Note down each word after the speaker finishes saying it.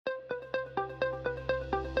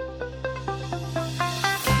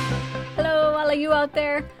all of you out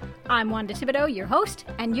there. I'm Wanda Thibodeau, your host,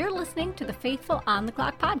 and you're listening to the Faithful on the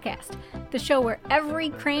Clock podcast, the show where every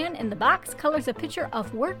crayon in the box colors a picture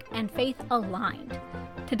of work and faith aligned.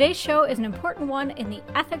 Today's show is an important one in the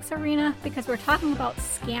ethics arena because we're talking about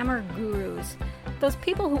scammer gurus, those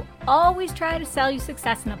people who always try to sell you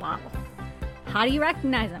success in a bottle. How do you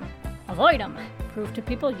recognize them? Avoid them. Prove to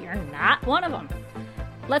people you're not one of them.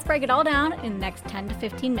 Let's break it all down in the next 10 to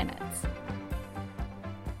 15 minutes.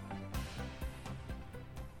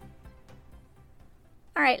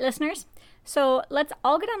 All right, listeners. So let's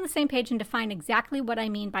all get on the same page and define exactly what I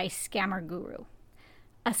mean by scammer guru.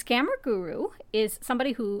 A scammer guru is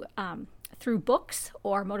somebody who, through books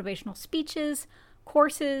or motivational speeches,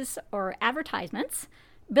 courses, or advertisements,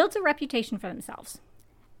 builds a reputation for themselves.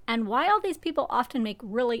 And while these people often make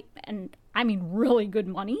really, and I mean really good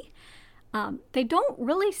money, they don't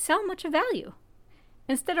really sell much of value.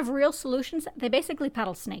 Instead of real solutions, they basically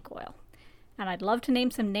peddle snake oil. And I'd love to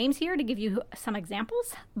name some names here to give you some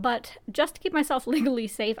examples, but just to keep myself legally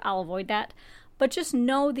safe, I'll avoid that. But just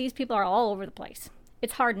know these people are all over the place.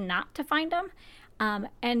 It's hard not to find them,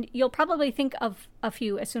 and you'll probably think of a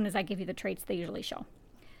few as soon as I give you the traits they usually show.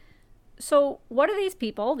 So what do these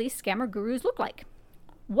people, these scammer gurus, look like?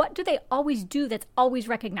 What do they always do that's always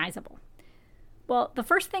recognizable? Well, the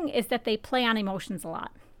first thing is that they play on emotions a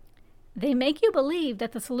lot. They make you believe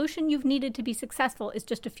that the solution you've needed to be successful is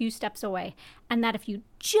just a few steps away, and that if you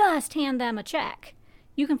just hand them a check,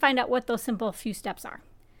 you can find out what those simple few steps are.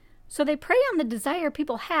 So they prey on the desire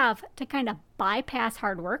people have to kind of bypass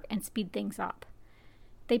hard work and speed things up.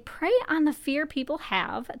 They prey on the fear people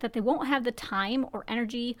have that they won't have the time or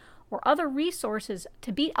energy or other resources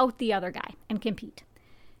to beat out the other guy and compete.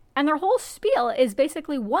 And their whole spiel is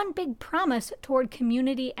basically one big promise toward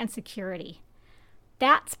community and security.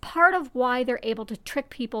 That's part of why they're able to trick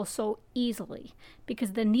people so easily,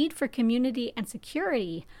 because the need for community and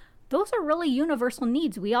security, those are really universal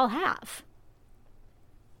needs we all have.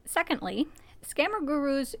 Secondly, scammer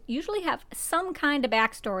gurus usually have some kind of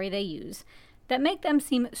backstory they use that make them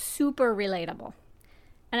seem super relatable.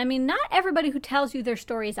 And I mean, not everybody who tells you their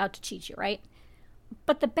story is out to cheat you, right?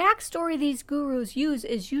 But the backstory these gurus use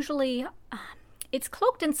is usually, it's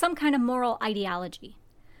cloaked in some kind of moral ideology.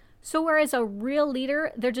 So whereas a real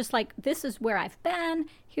leader, they're just like, this is where I've been,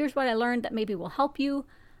 here's what I learned that maybe will help you.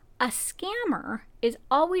 A scammer is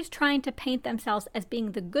always trying to paint themselves as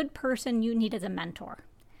being the good person you need as a mentor.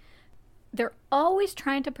 They're always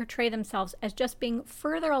trying to portray themselves as just being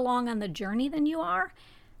further along on the journey than you are,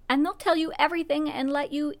 and they'll tell you everything and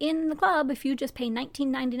let you in the club if you just pay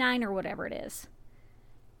 $19.99 or whatever it is.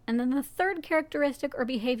 And then the third characteristic or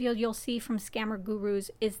behavior you'll see from scammer gurus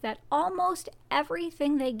is that almost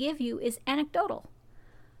everything they give you is anecdotal.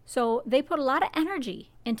 So they put a lot of energy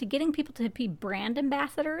into getting people to be brand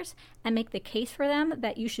ambassadors and make the case for them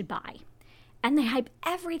that you should buy. And they hype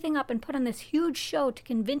everything up and put on this huge show to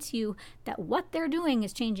convince you that what they're doing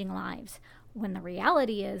is changing lives, when the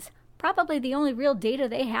reality is probably the only real data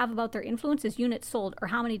they have about their influence is units sold or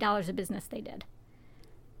how many dollars of business they did.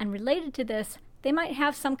 And related to this, they might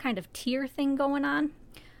have some kind of tier thing going on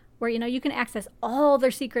where, you can access all their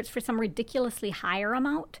secrets for some ridiculously higher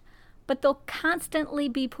amount, but they'll constantly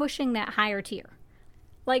be pushing that higher tier.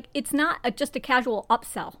 Like, it's not just a casual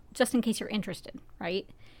upsell, just in case you're interested, right?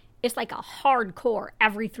 It's like a hardcore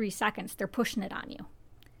every 3 seconds they're pushing it on you.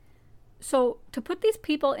 So to put these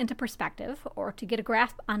people into perspective, or to get a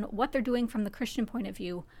grasp on what they're doing from the Christian point of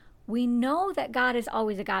view, we know that God is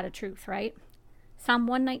always a God of truth, right? Psalm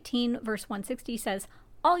 119 verse 160 says,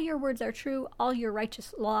 all your words are true, all your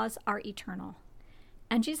righteous laws are eternal.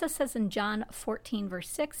 And Jesus says in John 14 verse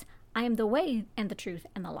 6, I am the way and the truth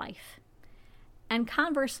and the life. And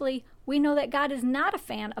conversely, we know that God is not a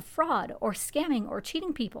fan of fraud or scamming or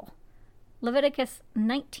cheating people. Leviticus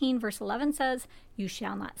 19 verse 11 says, you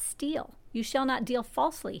shall not steal, you shall not deal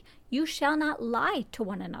falsely, you shall not lie to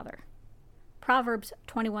one another. Proverbs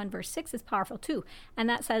 21 verse 6 is powerful too, and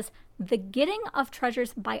that says, the getting of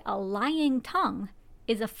treasures by a lying tongue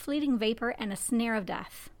is a fleeting vapor and a snare of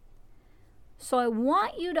death. So I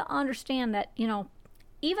want you to understand that,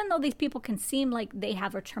 even though these people can seem like they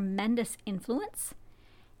have a tremendous influence,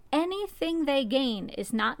 anything they gain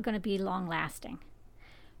is not going to be long lasting.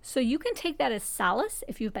 So you can take that as solace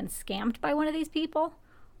if you've been scammed by one of these people,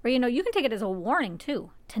 or, you can take it as a warning too,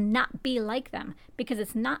 to not be like them, because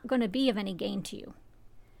it's not going to be of any gain to you.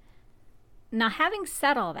 Now, having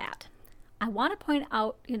said all that, I want to point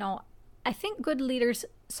out, I think good leaders,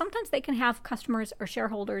 sometimes they can have customers or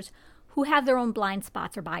shareholders who have their own blind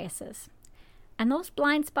spots or biases. And those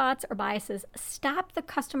blind spots or biases stop the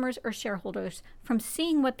customers or shareholders from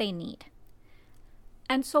seeing what they need.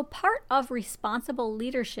 And so part of responsible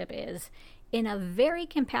leadership is, in a very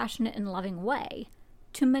compassionate and loving way,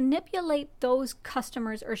 to manipulate those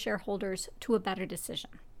customers or shareholders to a better decision.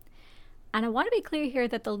 And I want to be clear here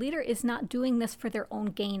that the leader is not doing this for their own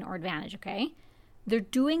gain or advantage, okay? They're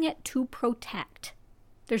doing it to protect.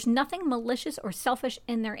 There's nothing malicious or selfish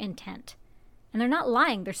in their intent. And they're not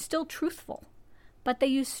lying, they're still truthful. But they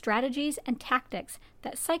use strategies and tactics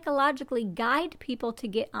that psychologically guide people to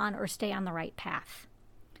get on or stay on the right path.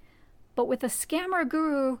 But with a scammer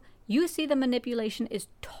guru, you see the manipulation is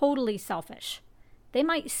totally selfish. They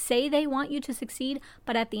might say they want you to succeed,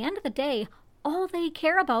 but at the end of the day, all they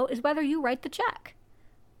care about is whether you write the check.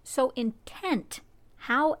 So intent,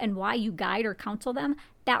 how and why you guide or counsel them,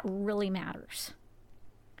 that really matters.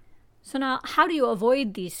 So now, how do you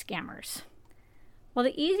avoid these scammers? Well,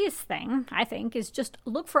 the easiest thing, I think, is just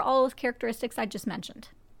look for all those characteristics I just mentioned.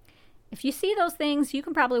 If you see those things, you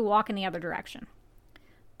can probably walk in the other direction.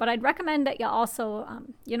 But I'd recommend that you also,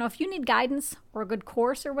 if you need guidance or a good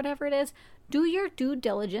course or whatever it is, do your due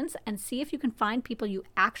diligence and see if you can find people you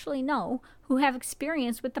actually know who have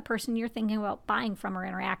experience with the person you're thinking about buying from or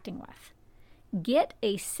interacting with. Get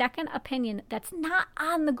a second opinion that's not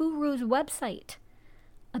on the guru's website.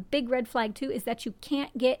 A big red flag, too, is that you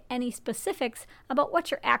can't get any specifics about what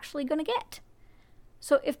you're actually going to get.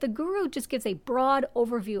 So if the guru just gives a broad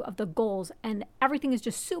overview of the goals and everything is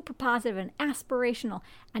just super positive and aspirational,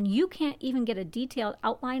 and you can't even get a detailed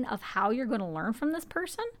outline of how you're going to learn from this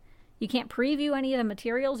person, you can't preview any of the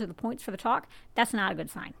materials or the points for the talk, that's not a good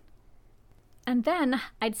sign. And then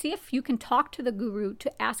I'd see if you can talk to the guru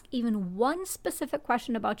to ask even one specific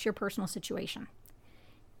question about your personal situation.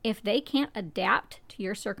 If they can't adapt to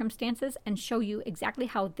your circumstances and show you exactly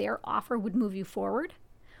how their offer would move you forward,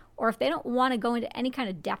 or if they don't want to go into any kind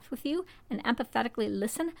of depth with you and empathetically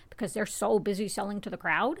listen because they're so busy selling to the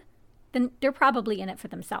crowd, then they're probably in it for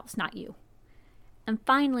themselves, not you. And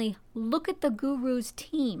finally, look at the guru's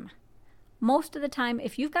team. Most of the time,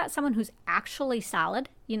 if you've got someone who's actually solid,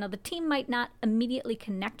 the team might not immediately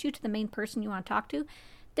connect you to the main person you want to talk to,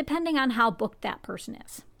 depending on how booked that person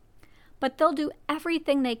is. But they'll do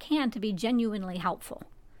everything they can to be genuinely helpful.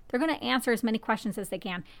 They're going to answer as many questions as they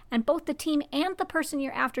can, and both the team and the person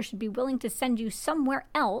you're after should be willing to send you somewhere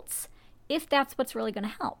else if that's what's really going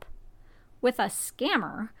to help. With a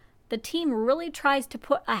scammer, the team really tries to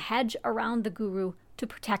put a hedge around the guru to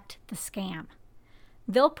protect the scam.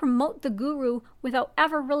 They'll promote the guru without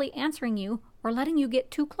ever really answering you or letting you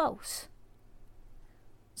get too close.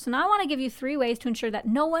 So now I want to give you 3 ways to ensure that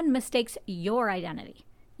no one mistakes your identity.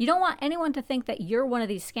 You don't want anyone to think that you're one of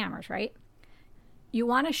these scammers, right? You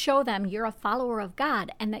want to show them you're a follower of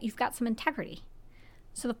God and that you've got some integrity.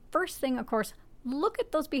 So the first thing, of course, look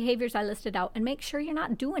at those behaviors I listed out and make sure you're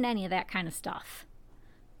not doing any of that kind of stuff.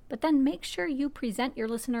 But then make sure you present your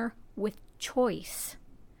listener with choice.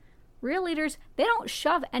 Real leaders, they don't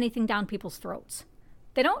shove anything down people's throats.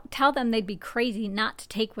 They don't tell them they'd be crazy not to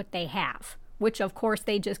take what they have, which of course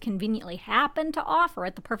they just conveniently happen to offer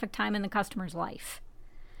at the perfect time in the customer's life.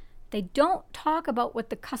 They don't talk about what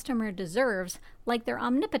the customer deserves like they're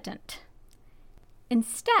omnipotent.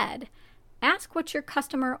 Instead, ask what your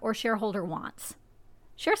customer or shareholder wants.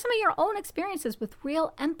 Share some of your own experiences with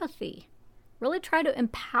real empathy. Really try to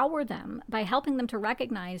empower them by helping them to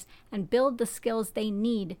recognize and build the skills they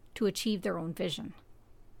need to achieve their own vision.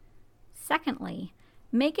 Secondly,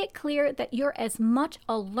 make it clear that you're as much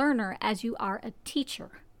a learner as you are a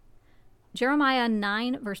teacher. Jeremiah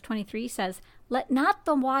 9, verse 23 says, "Let not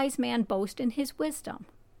the wise man boast in his wisdom."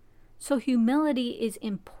 So humility is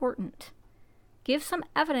important. Give some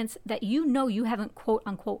evidence that you know you haven't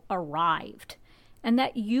quote-unquote arrived, and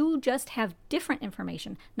that you just have different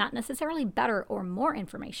information, not necessarily better or more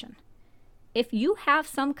information. If you have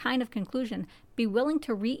some kind of conclusion, be willing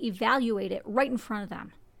to reevaluate it right in front of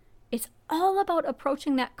them. It's all about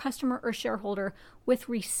approaching that customer or shareholder with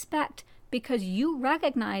respect because you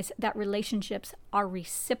recognize that relationships are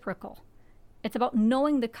reciprocal. It's about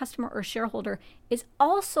knowing the customer or shareholder is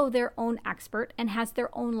also their own expert and has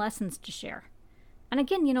their own lessons to share. And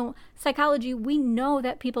again, psychology, we know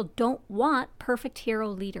that people don't want perfect hero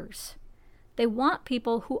leaders. They want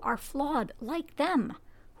people who are flawed like them,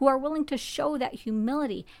 who are willing to show that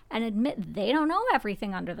humility and admit they don't know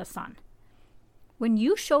everything under the sun. When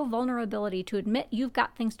you show vulnerability to admit you've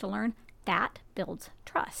got things to learn, that builds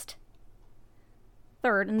trust.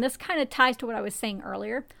 Third, and this kind of ties to what I was saying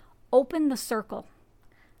earlier, open the circle.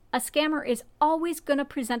 A scammer is always going to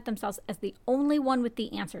present themselves as the only one with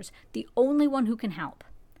the answers, the only one who can help.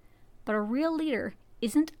 But a real leader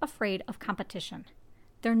isn't afraid of competition.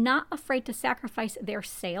 They're not afraid to sacrifice their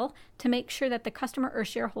sale to make sure that the customer or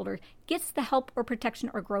shareholder gets the help or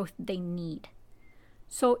protection or growth they need.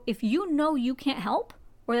 So if you know you can't help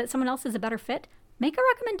or that someone else is a better fit, make a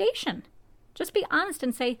recommendation. Just be honest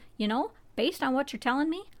and say, based on what you're telling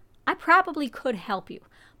me, I probably could help you,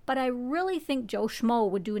 but I really think Joe Schmo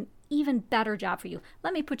would do an even better job for you.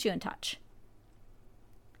 Let me put you in touch.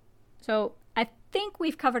 So I think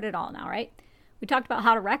we've covered it all now, right? We talked about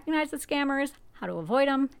how to recognize the scammers, how to avoid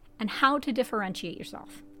them, and how to differentiate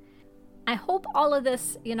yourself. I hope all of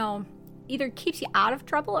this, either keeps you out of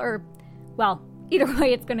trouble or, either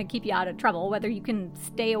way it's going to keep you out of trouble, whether you can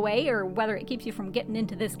stay away or whether it keeps you from getting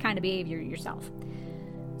into this kind of behavior yourself.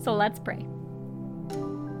 So let's pray.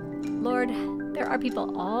 Lord, there are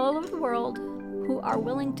people all over the world who are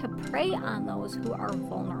willing to prey on those who are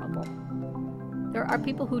vulnerable. There are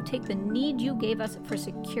people who take the need you gave us for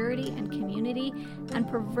security and community and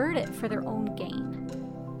pervert it for their own gain.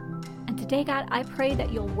 And today, God, I pray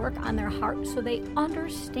that you'll work on their heart so they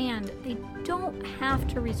understand they don't have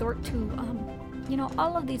to resort to,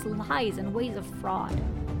 all of these lies and ways of fraud.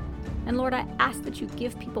 And Lord, I ask that you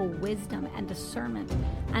give people wisdom and discernment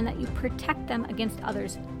and that you protect them against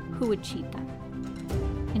others who would cheat them.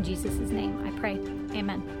 In Jesus' name, I pray.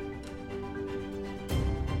 Amen.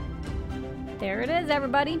 There it is,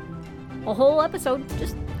 everybody. A whole episode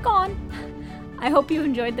just gone. I hope you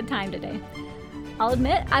enjoyed the time today. I'll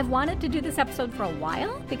admit I've wanted to do this episode for a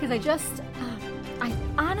while because I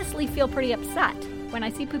honestly feel pretty upset when I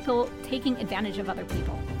see people taking advantage of other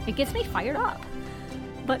people. It gets me fired up.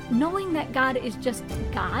 But knowing that God is just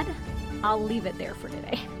God, I'll leave it there for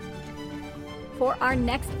today. For our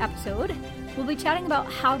next episode, we'll be chatting about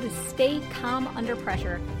how to stay calm under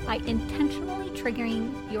pressure by intentionally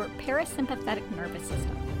triggering your parasympathetic nervous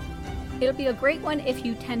system. It'll be a great one if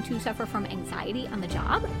you tend to suffer from anxiety on the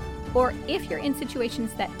job, or if you're in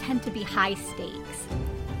situations that tend to be high stakes.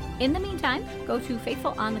 In the meantime, go to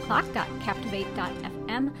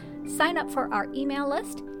faithfulontheclock.captivate.fm, sign up for our email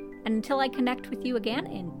list, and until I connect with you again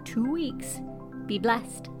in 2 weeks, be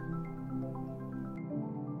blessed.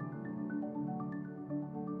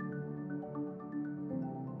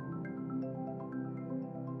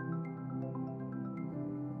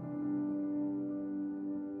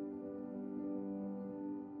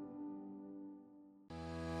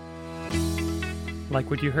 Like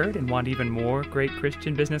what you heard and want even more great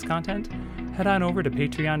Christian business content? Head on over to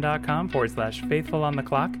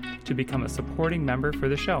patreon.com/faithfulontheclock to become a supporting member for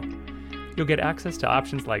the show. You'll get access to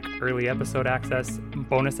options like early episode access,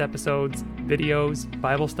 bonus episodes, videos,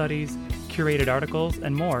 Bible studies, curated articles,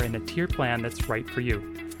 and more in a tiered plan that's right for you.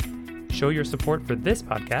 Show your support for this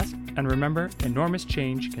podcast, and remember, enormous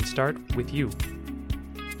change can start with you.